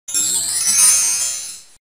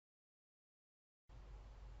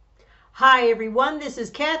Hi everyone, this is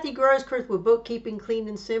Kathy Grosskreutz with Bookkeeping Clean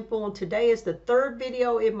and Simple, and today is the third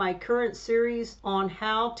video in my current series on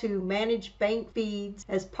how to manage bank feeds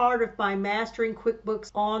as part of my Mastering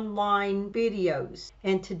QuickBooks Online videos.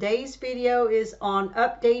 And today's video is on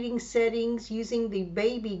updating settings using the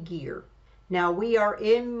baby gear. Now we are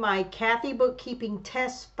in my Kathy Bookkeeping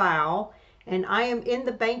test file, and I am in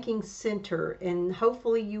the banking center, and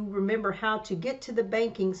hopefully you remember how to get to the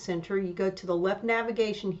banking center. You go to the left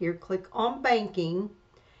navigation here, click on banking,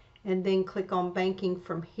 and then click on banking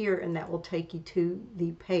from here, and that will take you to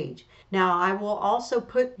the page. Now I will also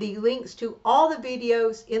put the links to all the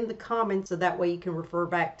videos in the comments so that way you can refer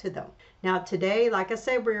back to them. Now today, like I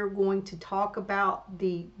said, we're going to talk about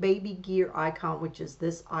the baby gear icon, which is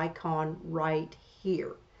this icon right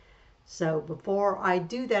here. So before I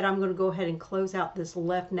do that, I'm going to go ahead and close out this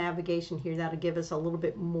left navigation here. That'll give us a little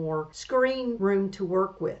bit more screen room to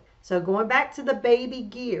work with. So going back to the baby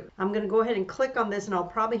gear, I'm going to go ahead and click on this, and I'll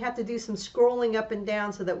probably have to do some scrolling up and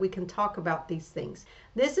down so that we can talk about these things.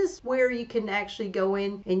 This is where you can actually go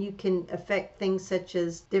in and you can affect things such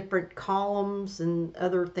as different columns and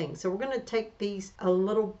other things. So we're going to take these a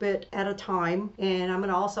little bit at a time, and I'm going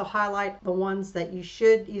to also highlight the ones that you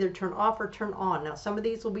should either turn off or turn on. Now some of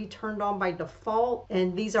these will be turned on by default,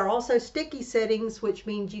 and these are also sticky settings, which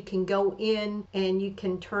means you can go in and you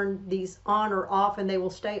can turn these on or off, and they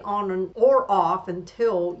will stay on or off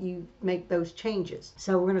until you make those changes.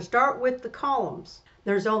 So we're going to start with the columns.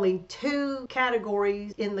 There's only two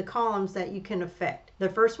categories in the columns that you can affect. The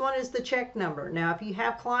first one is the check number. Now, if you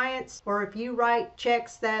have clients or if you write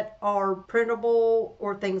checks that are printable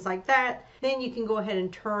or things like that, then you can go ahead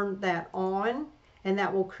and turn that on, and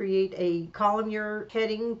that will create a column you're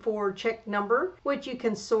heading for check number, which you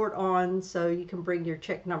can sort on so you can bring your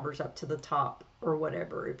check numbers up to the top or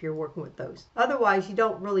whatever if you're working with those. Otherwise, you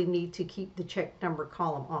don't really need to keep the check number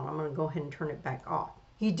column on. I'm going to go ahead and turn it back off.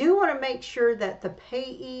 You do want to make sure that the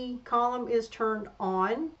payee column is turned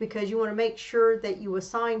on, because you want to make sure that you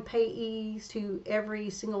assign payees to every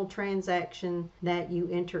single transaction that you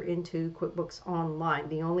enter into QuickBooks Online.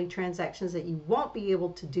 The only transactions that you won't be able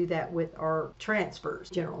to do that with are transfers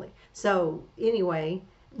generally. So anyway,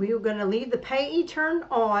 we're going to leave the payee turned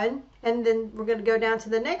on, and then we're going to go down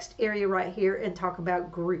to the next area right here and talk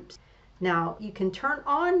about groups. Now you can turn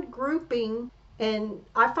on grouping, and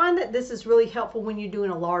I find that this is really helpful when you're doing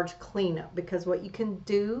a large cleanup, because what you can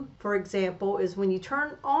do, for example, is when you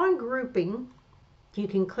turn on grouping, you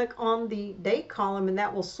can click on the date column, and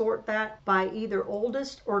that will sort that by either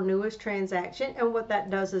oldest or newest transaction. And what that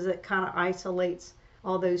does is it kind of isolates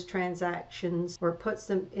all those transactions, or puts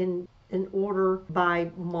them in order by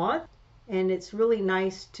month. And it's really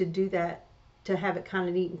nice to do that, to have it kind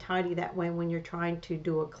of neat and tidy that way when you're trying to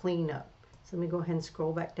do a cleanup. So let me go ahead and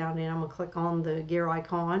scroll back down, and I'm going to click on the gear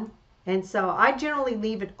icon. And so I generally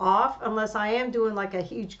leave it off unless I am doing like a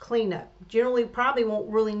huge cleanup. Generally probably won't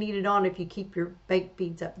really need it on if you keep your bank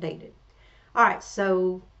feeds updated. All right,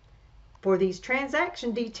 so for these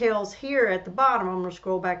transaction details here at the bottom, I'm going to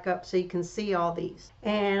scroll back up so you can see all these.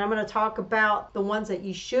 And I'm going to talk about the ones that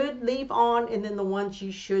you should leave on, and then the ones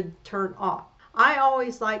you should turn off. I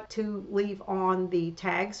always like to leave on the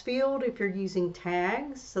tags field if you're using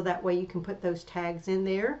tags, so that way you can put those tags in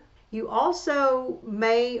there. You also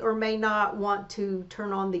may or may not want to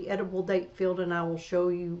turn on the editable date field, and I will show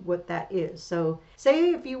you what that is. So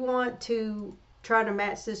say if you want to try to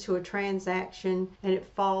match this to a transaction and it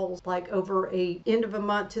falls like over a end of a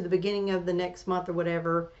month to the beginning of the next month or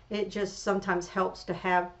whatever, it just sometimes helps to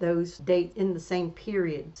have those dates in the same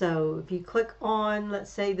period. So if you click on, let's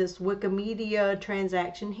say, this Wikimedia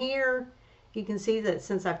transaction here, you can see that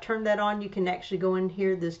since I've turned that on, you can actually go in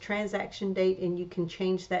here, this transaction date, and you can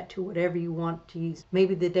change that to whatever you want to use.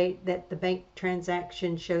 Maybe the date that the bank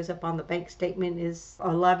transaction shows up on the bank statement is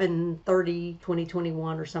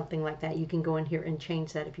 11/30/2021 or something like that. You can go in here and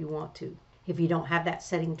change that if you want to. If you don't have that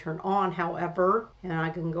setting turned on, however, and I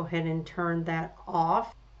can go ahead and turn that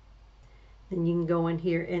off, then you can go in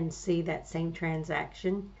here and see that same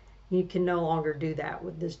transaction. You can no longer do that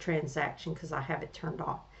with this transaction because I have it turned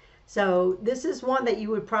off. So this is one that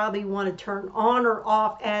you would probably want to turn on or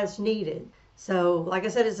off as needed. So like I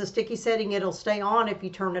said, it's a sticky setting. It'll stay on if you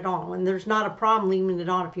turn it on, and there's not a problem leaving it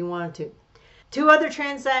on if you wanted to. Two other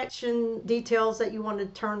transaction details that you want to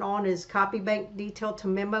turn on is copy bank detail to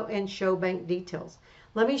memo and show bank details.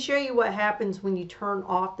 Let me show you what happens when you turn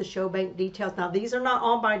off the show bank details. Now these are not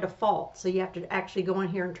on by default, so you have to actually go in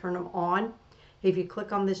here and turn them on. If you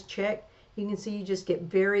click on this check, you can see you just get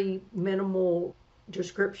very minimal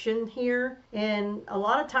description here, and a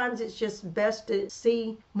lot of times it's just best to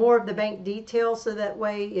see more of the bank details, so that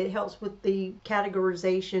way it helps with the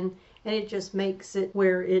categorization and it just makes it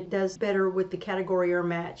where it does better with the category or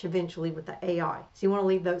match eventually with the AI. So you want to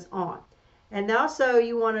leave those on. And also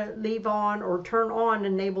you want to leave on or turn on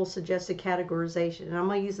enable suggested categorization. And I'm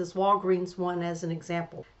going to use this Walgreens one as an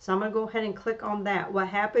example. So I'm going to go ahead and click on that. What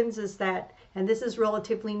happens is that, and this is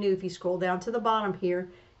relatively new, if you scroll down to the bottom here,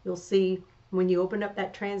 you'll see when you open up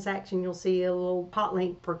that transaction, you'll see a little hot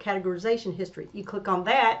link for categorization history. You click on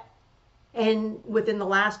that, and within the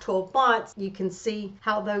last 12 months, you can see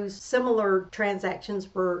how those similar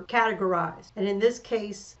transactions were categorized. And in this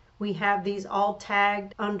case, we have these all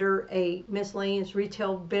tagged under a miscellaneous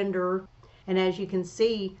retail vendor. And as you can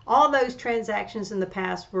see, all those transactions in the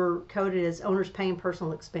past were coded as owners paying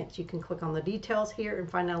personal expense. You can click on the details here and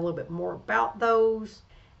find out a little bit more about those.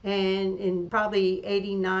 And in probably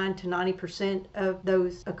 89 to 90% of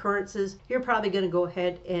those occurrences, you're probably going to go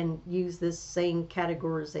ahead and use this same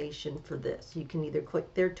categorization for this. You can either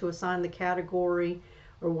click there to assign the category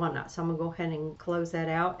or whatnot. So I'm going to go ahead and close that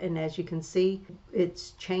out. And as you can see,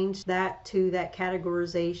 it's changed that to that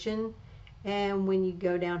categorization. And when you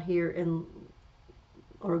go down here and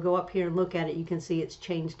or go up here and look at it, you can see it's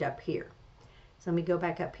changed up here. So let me go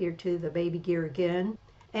back up here to the baby gear again.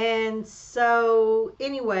 And so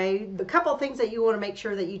anyway, the couple of things that you want to make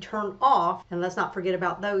sure that you turn off, and let's not forget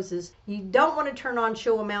about those, is you don't want to turn on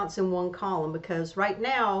show amounts in one column, because right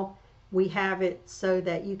now we have it so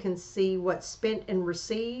that you can see what's spent and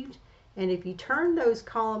received. And if you turn those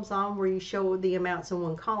columns on where you show the amounts in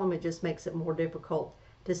one column, it just makes it more difficult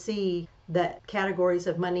to see the categories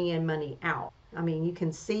of money in, money out. I mean, you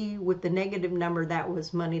can see with the negative number that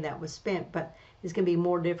was money that was spent, but it's going to be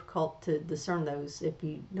more difficult to discern those if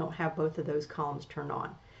you don't have both of those columns turned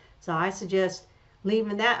on. So I suggest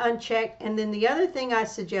leaving that unchecked. And then the other thing I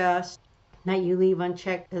suggest that you leave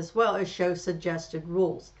unchecked as well is show suggested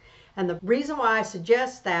rules. And the reason why I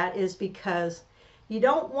suggest that is because you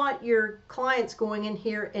don't want your clients going in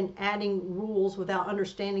here and adding rules without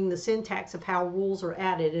understanding the syntax of how rules are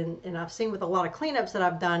added. And I've seen with a lot of cleanups that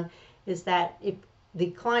I've done is that if the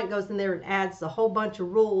client goes in there and adds a whole bunch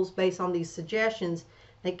of rules based on these suggestions,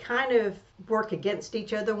 they kind of work against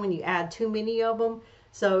each other when you add too many of them.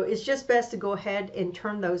 So it's just best to go ahead and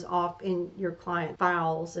turn those off in your client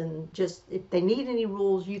files, and just if they need any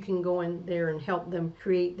rules, you can go in there and help them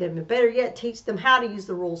create them, and better yet, teach them how to use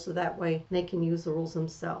the rules so that way they can use the rules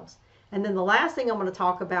themselves. And then the last thing I'm going to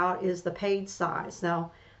talk about is the page size.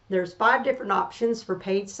 Now there's 5 different options for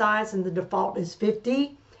page size, and the default is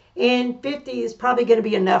 50, and 50 is probably going to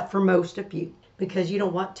be enough for most of you, because you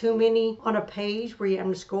don't want too many on a page where you have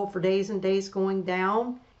to scroll for days and days going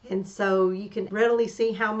down. And so you can readily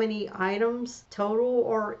see how many items total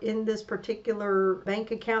are in this particular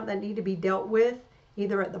bank account that need to be dealt with,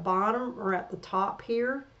 either at the bottom or at the top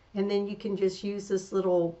here. And then you can just use this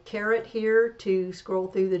little caret here to scroll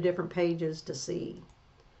through the different pages to see.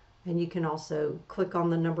 And you can also click on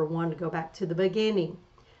the number 1 to go back to the beginning.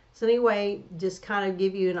 So anyway, just kind of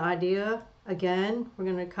give you an idea. Again, we're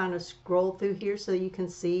going to kind of scroll through here so you can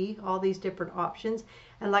see all these different options.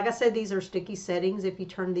 And like I said, these are sticky settings. If you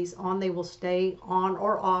turn these on, they will stay on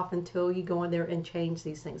or off until you go in there and change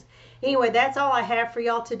these things. Anyway, that's all I have for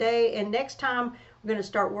y'all today. And next time, we're going to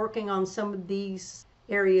start working on some of these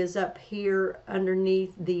areas up here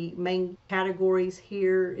underneath the main categories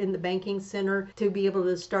here in the banking center to be able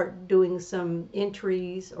to start doing some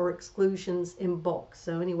entries or exclusions in bulk.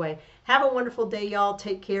 So anyway, have a wonderful day, y'all.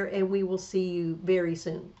 Take care, and we will see you very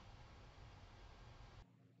soon.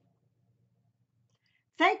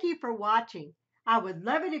 Thank you for watching. I would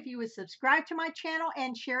love it if you would subscribe to my channel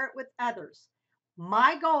and share it with others.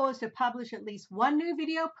 My goal is to publish at least 1 new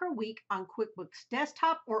video per week on QuickBooks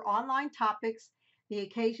desktop or online topics, the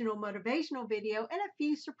occasional motivational video, and a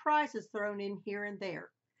few surprises thrown in here and there.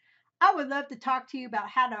 I would love to talk to you about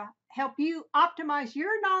how to help you optimize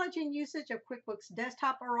your knowledge and usage of QuickBooks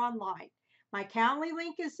desktop or online. My Calendly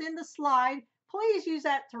link is in the slide. Please use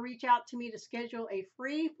that to reach out to me to schedule a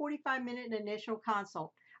free 45-minute initial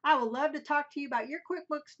consult. I would love to talk to you about your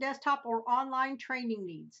QuickBooks desktop or online training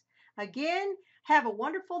needs. Again, have a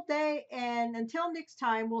wonderful day, and until next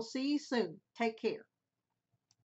time, we'll see you soon. Take care.